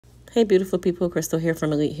Hey beautiful people, Crystal here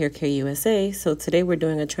from Elite Hair Care USA. So today we're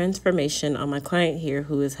doing a transformation on my client here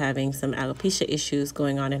who is having some alopecia issues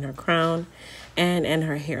going on in her crown and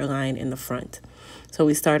her hairline in the front. So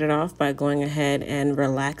we started off by going ahead and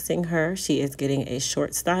relaxing her. She is getting a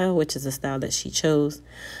short style, which is a style that she chose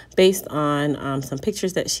based on some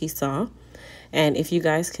pictures that she saw. And if you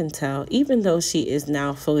guys can tell, even though she is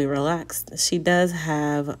now fully relaxed, she does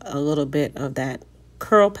have a little bit of that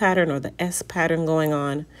curl pattern or the S pattern going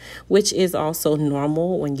on, which is also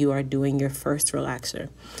normal when you are doing your first relaxer.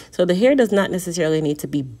 So the hair does not necessarily need to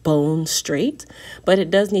be bone straight, but it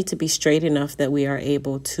does need to be straight enough that we are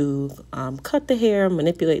able to cut the hair,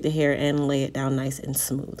 manipulate the hair, and lay it down nice and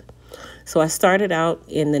smooth. So I started out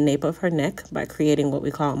in the nape of her neck by creating what we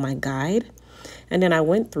call my guide. And then I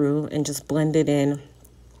went through and just blended in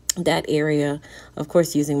that area, of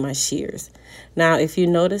course, using my shears. Now, if you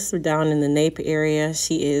notice down in the nape area,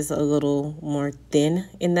 she is a little more thin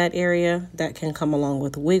in that area. That can come along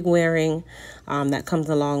with wig wearing. That comes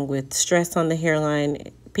along with stress on the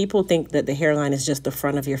hairline. People think that the hairline is just the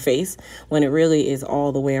front of your face when it really is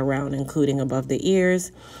all the way around, including above the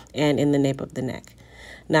ears and in the nape of the neck.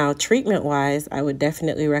 Now, treatment-wise, I would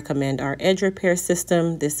definitely recommend our edge repair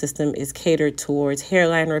system. This system is catered towards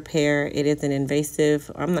hairline repair. It is an invasive,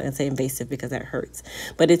 I'm not going to say invasive because that hurts,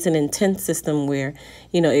 but it's an intense system where,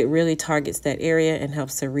 it really targets that area and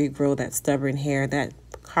helps to regrow that stubborn hair that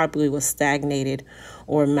probably was stagnated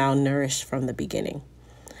or malnourished from the beginning.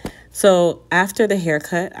 So after the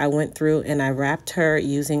haircut, I went through and I wrapped her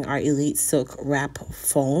using our Elite Silk Wrap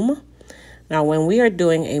Foam. Now, when we are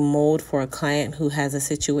doing a mold for a client who has a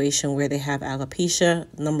situation where they have alopecia,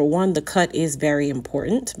 number one, the cut is very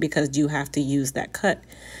important because you have to use that cut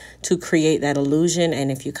to create that illusion.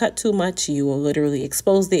 And if you cut too much, you will literally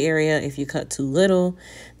expose the area. If you cut too little,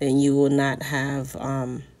 then you will not have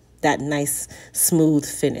that nice, smooth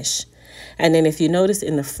finish. And then if you notice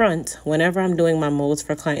in the front, whenever I'm doing my molds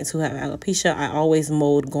for clients who have alopecia, I always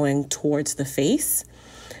mold going towards the face.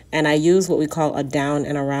 And I use what we call a down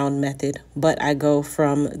and around method, but I go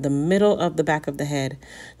from the middle of the back of the head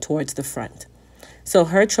towards the front. So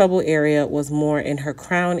her trouble area was more in her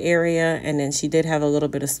crown area, and then she did have a little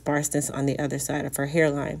bit of sparseness on the other side of her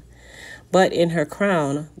hairline. But in her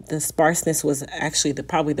crown, the sparseness was actually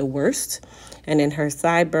probably the worst, and in her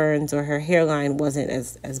sideburns or her hairline wasn't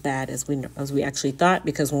as bad as we actually thought,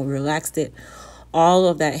 because when we relaxed it, all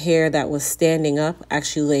of that hair that was standing up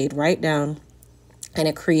actually laid right down. And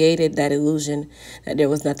it created that illusion that there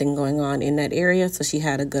was nothing going on in that area. So she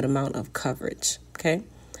had a good amount of coverage. Okay.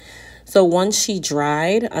 So once she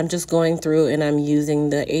dried, I'm just going through and I'm using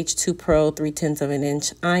the H2 Pro 3/10 of an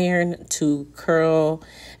inch iron to curl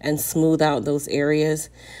and smooth out those areas.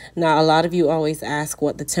 Now, a lot of you always ask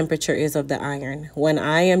what the temperature is of the iron. When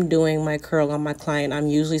I am doing my curl on my client, I'm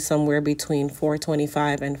usually somewhere between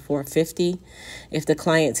 425 and 450. If the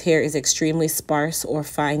client's hair is extremely sparse or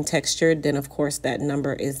fine textured, then of course that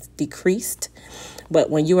number is decreased. But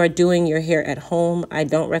when you are doing your hair at home, I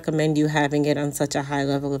don't recommend you having it on such a high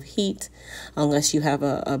level of heat unless you have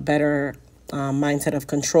a better mindset of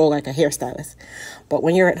control like a hairstylist. But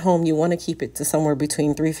when you're at home, you want to keep it to somewhere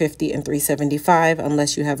between 350 and 375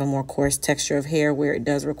 unless you have a more coarse texture of hair where it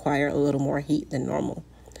does require a little more heat than normal.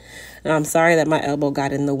 Now, I'm sorry that my elbow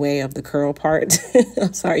got in the way of the curl part.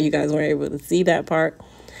 I'm sorry you guys weren't able to see that part,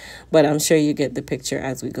 but I'm sure you get the picture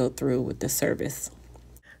as we go through with the service.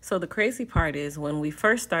 So the crazy part is when we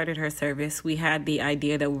first started her service, we had the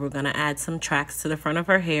idea that we were going to add some tracks to the front of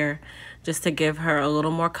her hair just to give her a little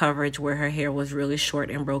more coverage where her hair was really short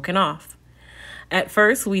and broken off. At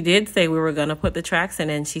first, we did say we were going to put the tracks, and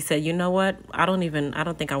then she said, you know what? I don't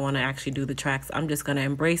think I want to actually do the tracks. I'm just going to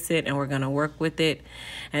embrace it and we're going to work with it.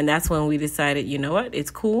 And that's when we decided, you know what?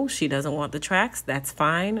 It's cool. She doesn't want the tracks. That's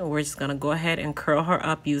fine. We're just going to go ahead and curl her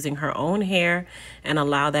up using her own hair and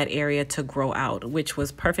allow that area to grow out, which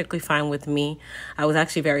was perfectly fine with me. I was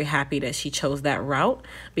actually very happy that she chose that route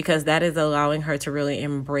because that is allowing her to really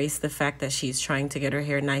embrace the fact that she's trying to get her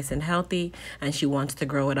hair nice and healthy and she wants to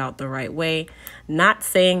grow it out the right way. Not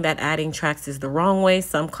saying that adding tracks is the wrong way.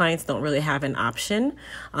 Some clients don't really have an option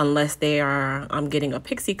unless they are getting a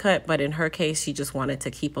pixie cut. But in her case, she just wanted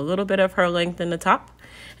to keep a little bit of her length in the top.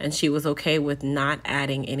 And she was okay with not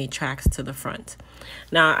adding any tracks to the front.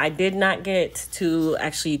 Now, I did not get to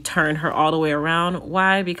actually turn her all the way around.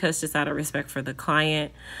 Why? Because just out of respect for the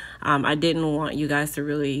client, I didn't want you guys to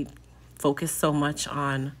really focus so much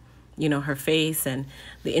on her face and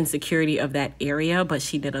the insecurity of that area, but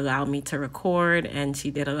she did allow me to record and she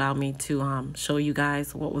did allow me to show you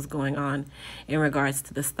guys what was going on in regards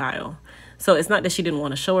to the style. So it's not that she didn't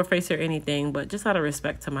want to show her face or anything, but just out of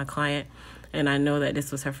respect to my client, and I know that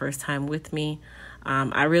this was her first time with me.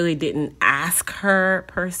 I really didn't ask her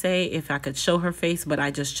per se if I could show her face, but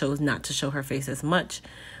I just chose not to show her face as much,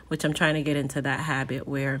 which I'm trying to get into that habit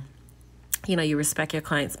where, you know, you respect your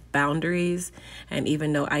client's boundaries. And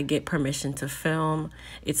even though I get permission to film,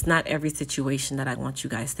 it's not every situation that I want you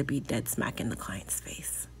guys to be dead smack in the client's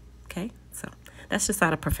face. Okay, so that's just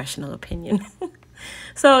out of professional opinion.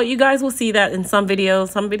 So you guys will see that in some videos.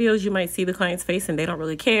 Some videos you might see the client's face and they don't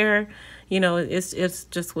really care. You know, it's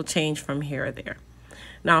just will change from here or there.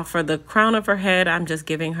 Now for the crown of her head, I'm just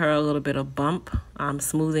giving her a little bit of bump,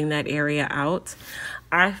 smoothing that area out.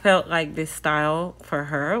 I felt like this style for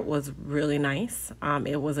her was really nice.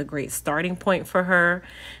 It was a great starting point for her.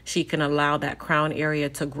 She can allow that crown area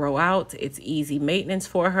to grow out. It's easy maintenance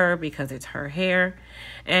for her because it's her hair.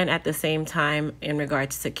 And at the same time, in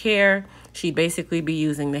regards to care, she'd basically be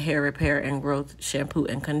using the hair repair and growth shampoo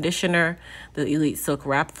and conditioner, the Elite Silk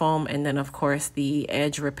Wrap Foam, and then of course the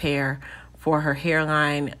edge repair for her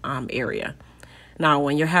hairline area. Now,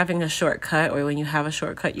 when you're having a shortcut or when you have a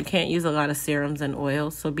shortcut, you can't use a lot of serums and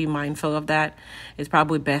oils, so be mindful of that. It's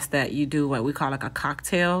probably best that you do what we call like a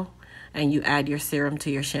cocktail, and you add your serum to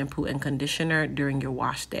your shampoo and conditioner during your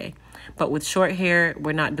wash day. But with short hair,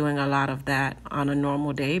 we're not doing a lot of that on a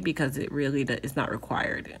normal day because it really is not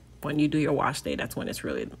required. When you do your wash day, that's when it's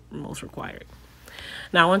really most required.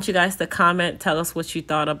 Now, I want you guys to comment, tell us what you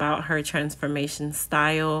thought about her transformation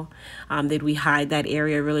style. Did we hide that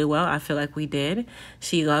area really well? I feel like we did.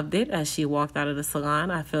 She loved it as she walked out of the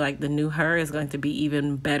salon. I feel like the new her is going to be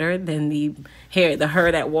even better than the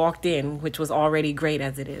her that walked in, which was already great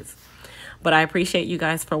as it is. But I appreciate you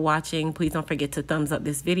guys for watching. Please don't forget to thumbs up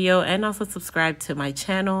this video and also subscribe to my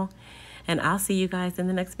channel. And I'll see you guys in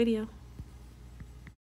the next video.